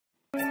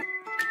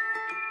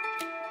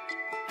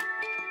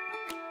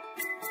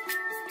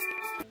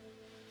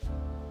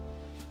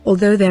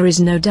Although there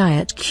is no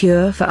diet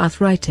cure for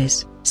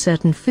arthritis,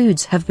 certain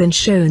foods have been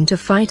shown to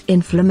fight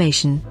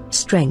inflammation,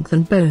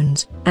 strengthen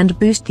bones, and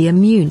boost the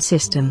immune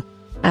system.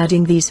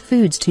 Adding these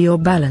foods to your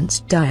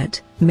balanced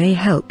diet may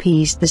help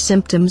ease the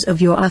symptoms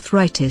of your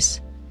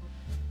arthritis.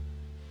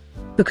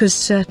 Because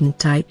certain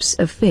types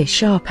of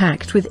fish are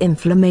packed with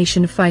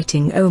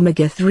inflammation-fighting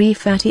omega-3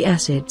 fatty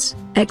acids,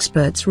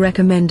 experts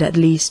recommend at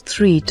least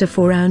 3 to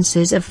 4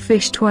 ounces of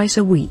fish twice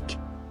a week.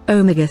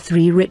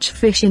 Omega-3 rich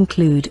fish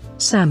include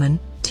salmon,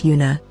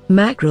 tuna,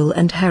 mackerel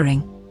and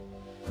herring.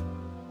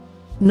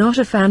 Not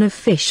a fan of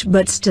fish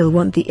but still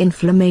want the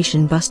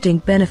inflammation-busting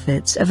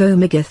benefits of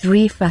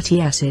omega-3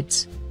 fatty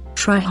acids?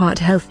 Try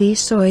heart-healthy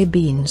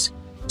soybeans.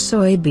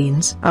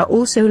 Soybeans are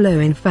also low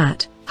in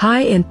fat,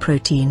 high in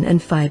protein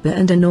and fiber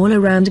and an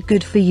all-around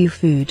good-for-you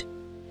food.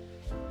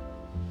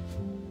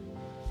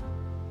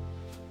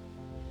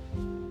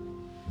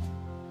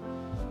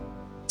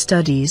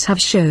 Studies have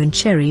shown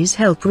cherries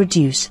help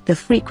reduce the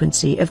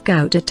frequency of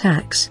gout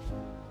attacks.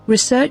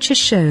 Research has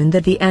shown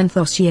that the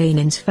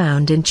anthocyanins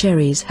found in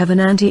cherries have an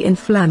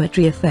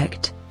anti-inflammatory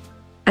effect.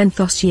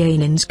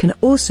 Anthocyanins can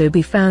also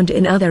be found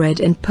in other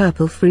red and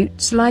purple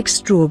fruits like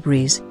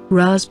strawberries,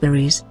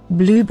 raspberries,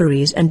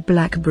 blueberries and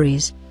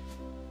blackberries.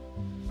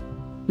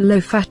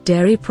 Low-fat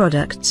dairy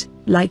products,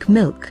 like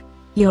milk,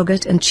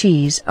 yogurt and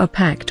cheese are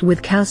packed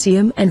with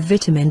calcium and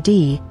vitamin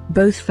D,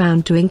 both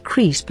found to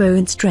increase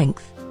bone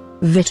strength.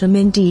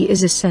 Vitamin D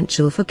is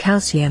essential for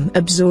calcium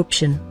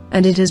absorption,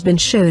 and it has been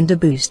shown to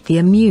boost the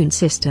immune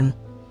system.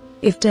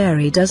 If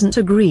dairy doesn't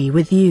agree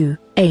with you,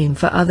 aim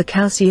for other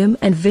calcium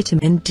and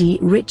vitamin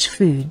D-rich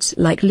foods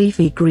like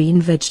leafy green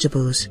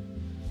vegetables.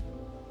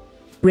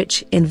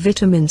 Rich in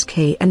vitamins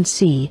K and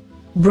C,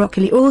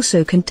 broccoli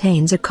also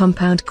contains a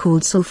compound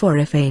called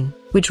sulforaphane,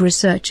 which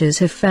researchers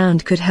have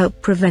found could help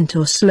prevent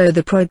or slow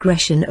the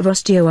progression of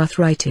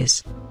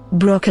osteoarthritis.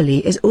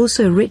 Broccoli is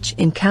also rich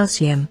in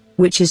calcium,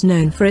 which is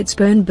known for its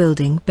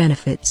bone-building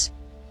benefits.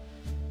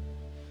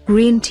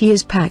 Green tea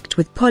is packed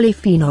with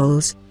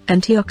polyphenols,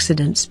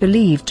 antioxidants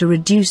believed to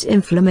reduce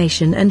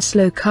inflammation and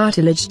slow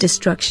cartilage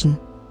destruction.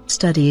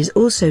 Studies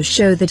also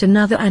show that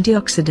another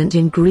antioxidant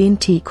in green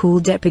tea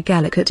called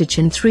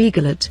epigallocatechin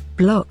 3-gallate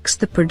blocks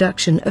the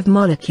production of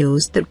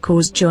molecules that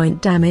cause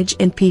joint damage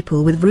in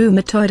people with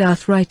rheumatoid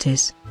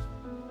arthritis.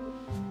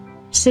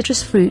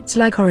 Citrus fruits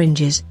like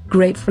oranges,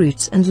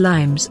 grapefruits and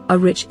limes are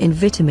rich in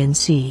vitamin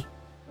C.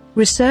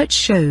 Research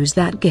shows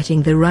that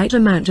getting the right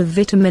amount of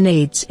vitamin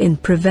aids in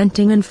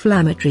preventing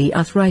inflammatory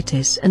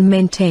arthritis and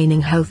maintaining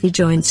healthy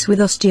joints with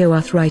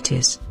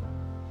osteoarthritis.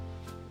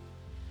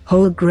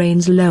 Whole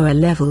grains lower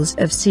levels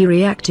of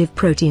C-reactive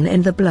protein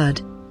in the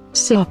blood.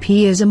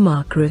 CRP is a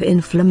marker of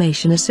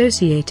inflammation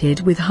associated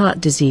with heart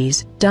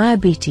disease,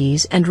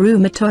 diabetes and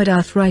rheumatoid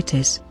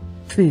arthritis.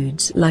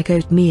 Foods like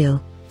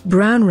oatmeal,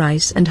 brown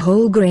rice and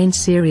whole grain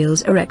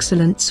cereals are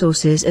excellent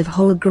sources of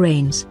whole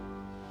grains.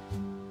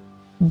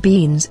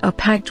 Beans are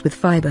packed with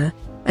fiber,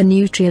 a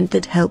nutrient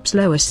that helps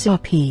lower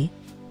CRP.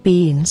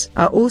 Beans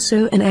are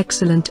also an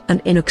excellent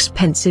and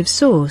inexpensive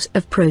source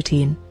of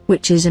protein,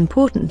 which is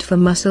important for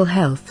muscle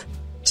health.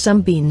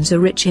 Some beans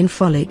are rich in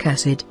folic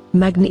acid,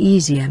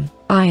 magnesium,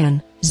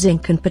 iron,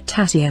 zinc and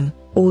potassium,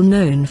 all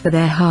known for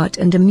their heart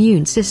and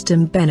immune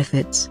system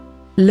benefits.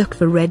 Look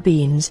for red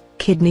beans,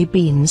 kidney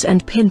beans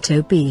and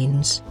pinto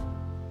beans.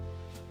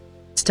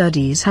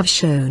 Studies have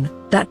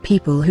shown that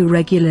people who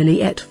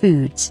regularly ate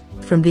foods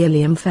from the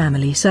allium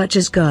family such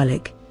as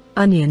garlic,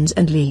 onions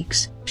and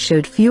leeks,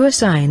 showed fewer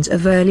signs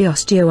of early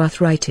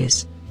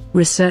osteoarthritis.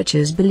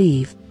 Researchers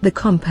believe the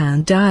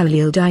compound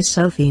diallyl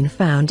disulfine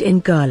found in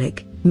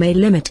garlic may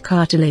limit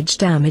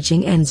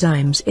cartilage-damaging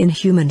enzymes in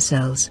human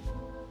cells.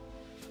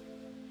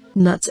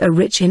 Nuts are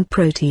rich in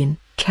protein,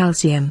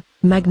 calcium,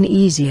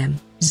 magnesium,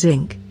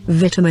 zinc,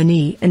 vitamin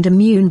E and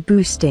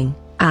immune-boosting,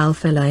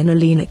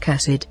 alpha-linolenic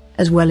acid,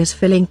 as well as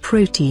filling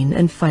protein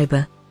and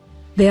fiber.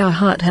 They are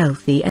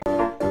heart-healthy